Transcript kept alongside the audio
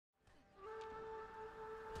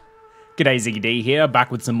G'day, ZiggyD here,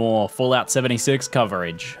 back with some more Fallout 76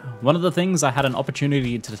 coverage. One of the things I had an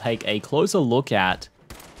opportunity to take a closer look at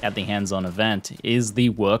the hands-on event is the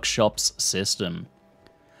workshops system.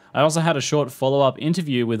 I also had a short follow-up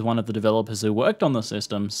interview with one of the developers who worked on the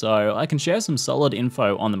system, so I can share some solid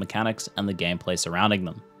info on the mechanics and the gameplay surrounding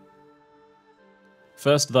them.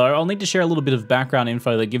 First though, I'll need to share a little bit of background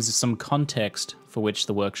info that gives you some context for which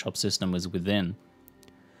the workshop system was within.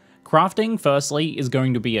 Crafting, firstly, is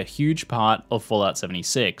going to be a huge part of Fallout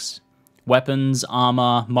 76. Weapons,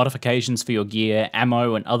 armor, modifications for your gear,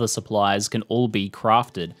 ammo, and other supplies can all be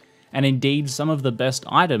crafted, and indeed some of the best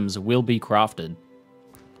items will be crafted.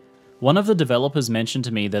 One of the developers mentioned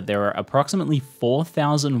to me that there are approximately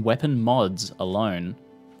 4,000 weapon mods alone.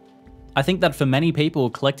 I think that for many people,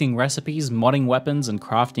 collecting recipes, modding weapons, and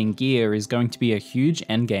crafting gear is going to be a huge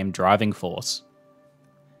endgame driving force.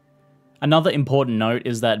 Another important note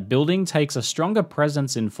is that building takes a stronger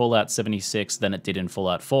presence in Fallout 76 than it did in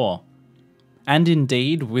Fallout 4. And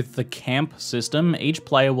indeed, with the camp system, each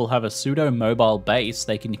player will have a pseudo-mobile base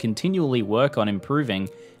they can continually work on improving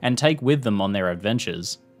and take with them on their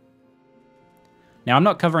adventures. Now, I'm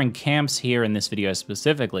not covering camps here in this video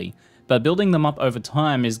specifically, but building them up over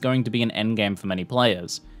time is going to be an endgame for many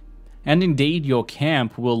players. And indeed, your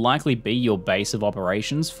camp will likely be your base of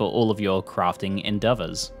operations for all of your crafting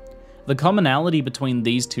endeavors. The commonality between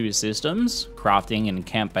these two systems, crafting and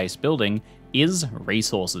camp-based building, is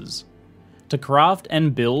resources. To craft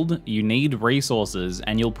and build, you need resources,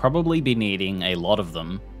 and you'll probably be needing a lot of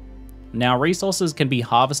them. Now, resources can be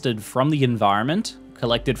harvested from the environment,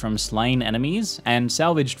 collected from slain enemies, and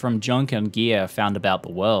salvaged from junk and gear found about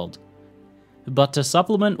the world. But to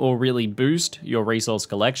supplement or really boost your resource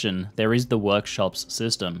collection, there is the workshops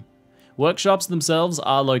system. Workshops themselves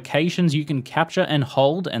are locations you can capture and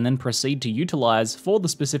hold and then proceed to utilize for the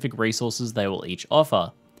specific resources they will each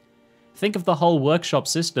offer. Think of the whole workshop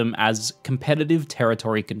system as competitive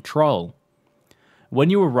territory control. When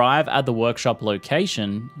you arrive at the workshop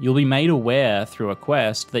location, you'll be made aware through a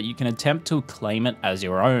quest that you can attempt to claim it as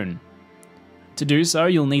your own. To do so,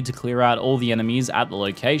 you'll need to clear out all the enemies at the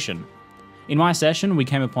location. In my session, we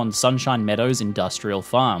came upon Sunshine Meadows Industrial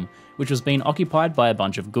Farm, which was being occupied by a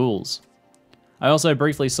bunch of ghouls. I also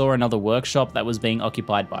briefly saw another workshop that was being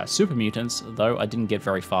occupied by super mutants, though I didn't get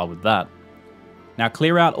very far with that. Now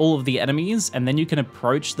clear out all of the enemies, and then you can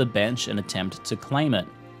approach the bench and attempt to claim it.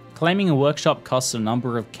 Claiming a workshop costs a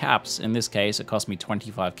number of caps, in this case it cost me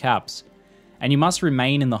 25 caps, and you must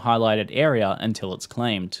remain in the highlighted area until it's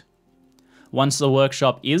claimed. Once the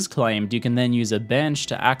workshop is claimed, you can then use a bench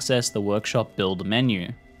to access the workshop build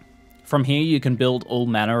menu. From here you can build all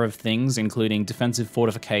manner of things, including defensive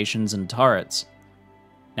fortifications and turrets.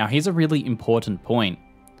 Now here's a really important point.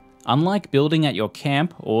 Unlike building at your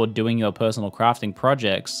camp or doing your personal crafting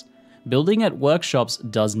projects, building at workshops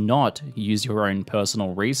does not use your own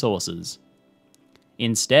personal resources.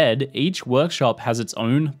 Instead, each workshop has its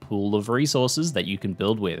own pool of resources that you can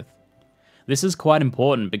build with. This is quite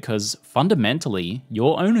important because fundamentally,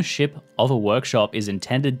 your ownership of a workshop is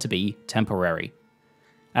intended to be temporary.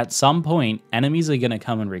 At some point, enemies are going to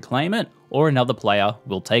come and reclaim it, or another player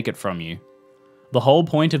will take it from you. The whole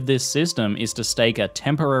point of this system is to stake a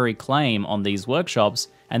temporary claim on these workshops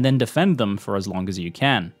and then defend them for as long as you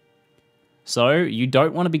can. So, you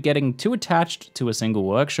don't want to be getting too attached to a single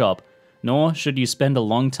workshop, nor should you spend a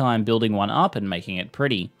long time building one up and making it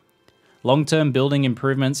pretty. Long-term building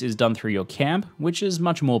improvements is done through your camp, which is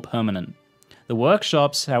much more permanent. The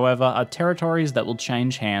workshops, however, are territories that will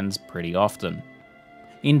change hands pretty often.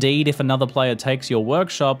 Indeed, if another player takes your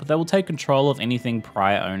workshop, they will take control of anything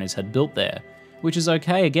prior owners had built there, which is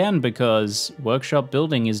okay again because workshop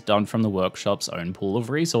building is done from the workshop's own pool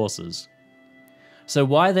of resources. So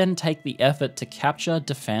why then take the effort to capture,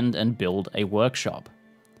 defend, and build a workshop?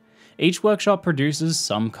 Each workshop produces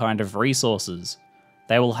some kind of resources.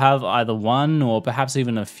 They will have either one or perhaps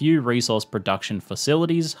even a few resource production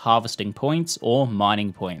facilities, harvesting points, or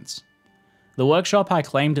mining points. The workshop I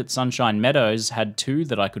claimed at Sunshine Meadows had two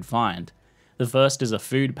that I could find. The first is a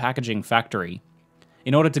food packaging factory.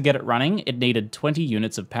 In order to get it running, it needed 20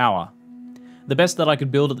 units of power. The best that I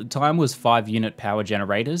could build at the time was 5-unit power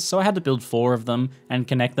generators, so I had to build 4 of them and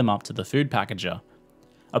connect them up to the food packager.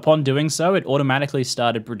 Upon doing so, it automatically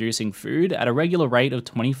started producing food at a regular rate of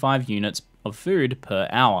 25 units of food per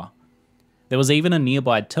hour. There was even a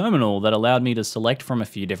nearby terminal that allowed me to select from a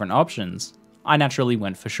few different options. I naturally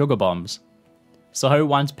went for sugar bombs. So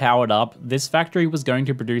once powered up, this factory was going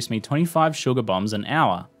to produce me 25 sugar bombs an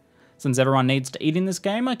hour. Since everyone needs to eat in this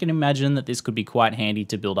game, I can imagine that this could be quite handy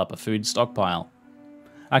to build up a food stockpile.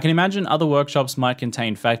 I can imagine other workshops might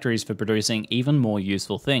contain factories for producing even more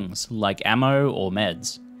useful things, like ammo or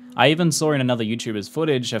meds. I even saw in another YouTuber's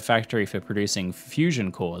footage a factory for producing fusion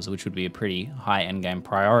cores, which would be a pretty high endgame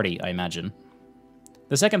priority, I imagine.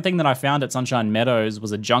 The second thing that I found at Sunshine Meadows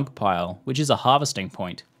was a junk pile, which is a harvesting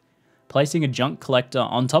point. Placing a junk collector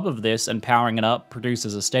on top of this and powering it up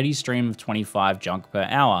produces a steady stream of 25 junk per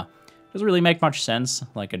hour. Doesn't really make much sense,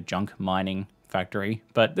 like a junk mining factory,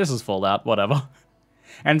 but this is Fallout, whatever.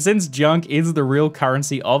 And since junk is the real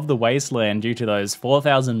currency of the wasteland due to those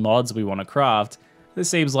 4,000 mods we want to craft, this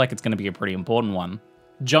seems like it's going to be a pretty important one.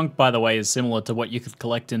 Junk, by the way, is similar to what you could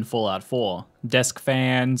collect in Fallout 4. Desk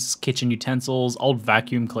fans, kitchen utensils, old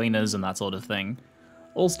vacuum cleaners, and that sort of thing.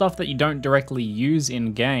 All stuff that you don't directly use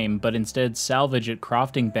in-game, but instead salvage at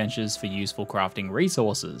crafting benches for useful crafting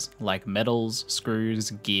resources, like metals,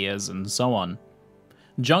 screws, gears, and so on.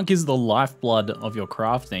 Junk is the lifeblood of your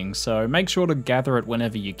crafting, so make sure to gather it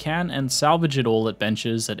whenever you can and salvage it all at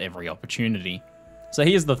benches at every opportunity. So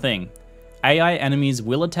here's the thing. AI enemies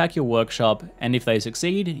will attack your workshop, and if they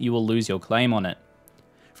succeed, you will lose your claim on it.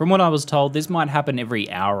 From what I was told, this might happen every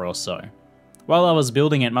hour or so. While I was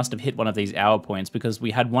building it must have hit one of these hour points because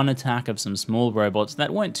we had one attack of some small robots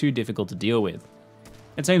that weren't too difficult to deal with.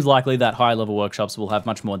 It seems likely that high level workshops will have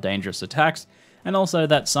much more dangerous attacks, and also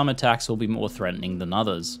that some attacks will be more threatening than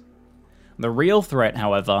others. The real threat,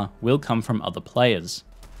 however, will come from other players.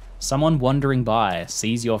 Someone wandering by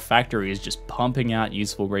sees your factory is just pumping out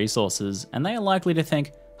useful resources, and they are likely to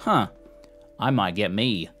think, huh, I might get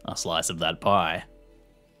me a slice of that pie.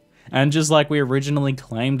 And just like we originally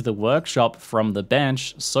claimed the workshop from the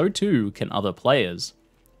bench, so too can other players.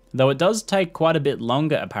 Though it does take quite a bit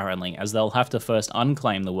longer apparently, as they'll have to first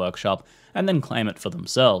unclaim the workshop and then claim it for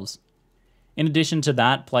themselves. In addition to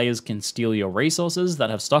that, players can steal your resources that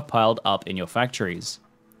have stockpiled up in your factories.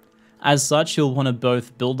 As such, you'll want to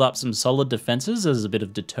both build up some solid defenses as a bit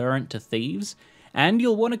of deterrent to thieves, and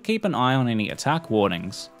you'll want to keep an eye on any attack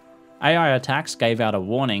warnings. AI attacks gave out a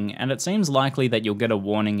warning, and it seems likely that you'll get a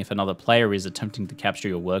warning if another player is attempting to capture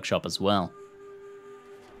your workshop as well.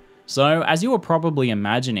 So, as you were probably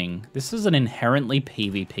imagining, this is an inherently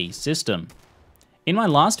PvP system. In my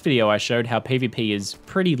last video I showed how PvP is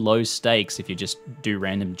pretty low stakes if you just do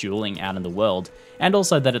random dueling out in the world, and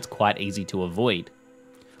also that it's quite easy to avoid.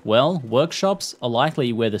 Well, workshops are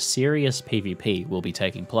likely where the serious PvP will be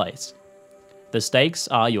taking place. The stakes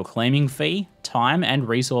are your claiming fee, time, and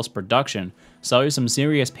resource production, so some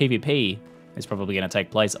serious PvP is probably going to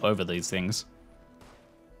take place over these things.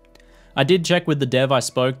 I did check with the dev I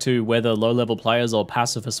spoke to whether low-level players or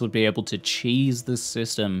pacifists would be able to cheese this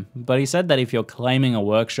system, but he said that if you're claiming a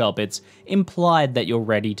workshop, it's implied that you're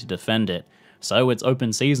ready to defend it, so it's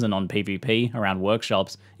open season on PvP around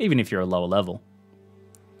workshops, even if you're a lower level.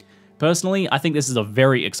 Personally, I think this is a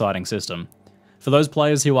very exciting system. For those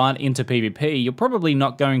players who aren't into PvP, you're probably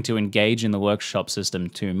not going to engage in the workshop system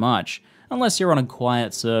too much, unless you're on a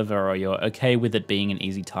quiet server or you're okay with it being an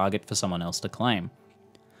easy target for someone else to claim.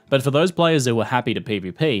 But for those players who are happy to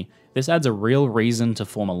PvP, this adds a real reason to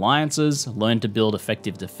form alliances, learn to build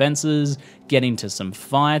effective defenses, get into some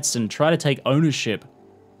fights, and try to take ownership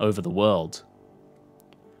over the world.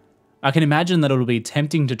 I can imagine that it'll be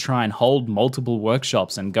tempting to try and hold multiple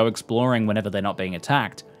workshops and go exploring whenever they're not being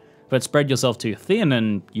attacked, but spread yourself too thin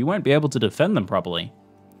and you won't be able to defend them properly.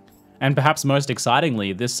 And perhaps most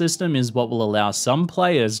excitingly, this system is what will allow some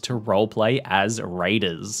players to roleplay as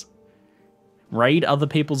raiders. Raid other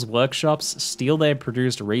people's workshops, steal their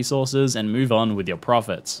produced resources, and move on with your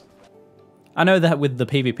profits. I know that with the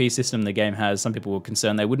PvP system the game has, some people were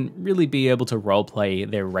concerned they wouldn't really be able to roleplay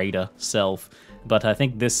their raider self, but I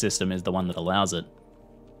think this system is the one that allows it.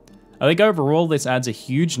 I think overall this adds a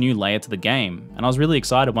huge new layer to the game, and I was really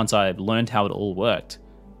excited once I learned how it all worked.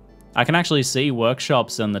 I can actually see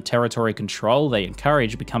workshops and the territory control they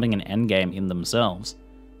encourage becoming an endgame in themselves.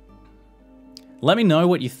 Let me know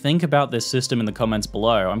what you think about this system in the comments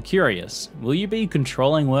below. I'm curious, will you be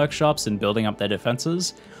controlling workshops and building up their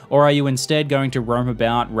defenses? Or are you instead going to roam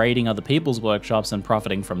about raiding other people's workshops and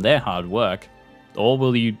profiting from their hard work? Or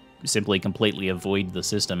will you simply completely avoid the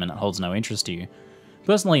system and it holds no interest to you?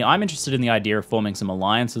 Personally, I'm interested in the idea of forming some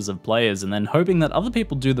alliances of players and then hoping that other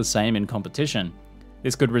people do the same in competition.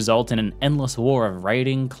 This could result in an endless war of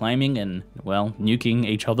raiding, claiming, and, well, nuking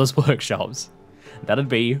each other's workshops. That'd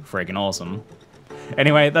be freaking awesome.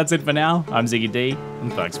 Anyway, that's it for now. I'm ZiggyD,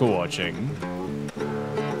 and thanks for watching.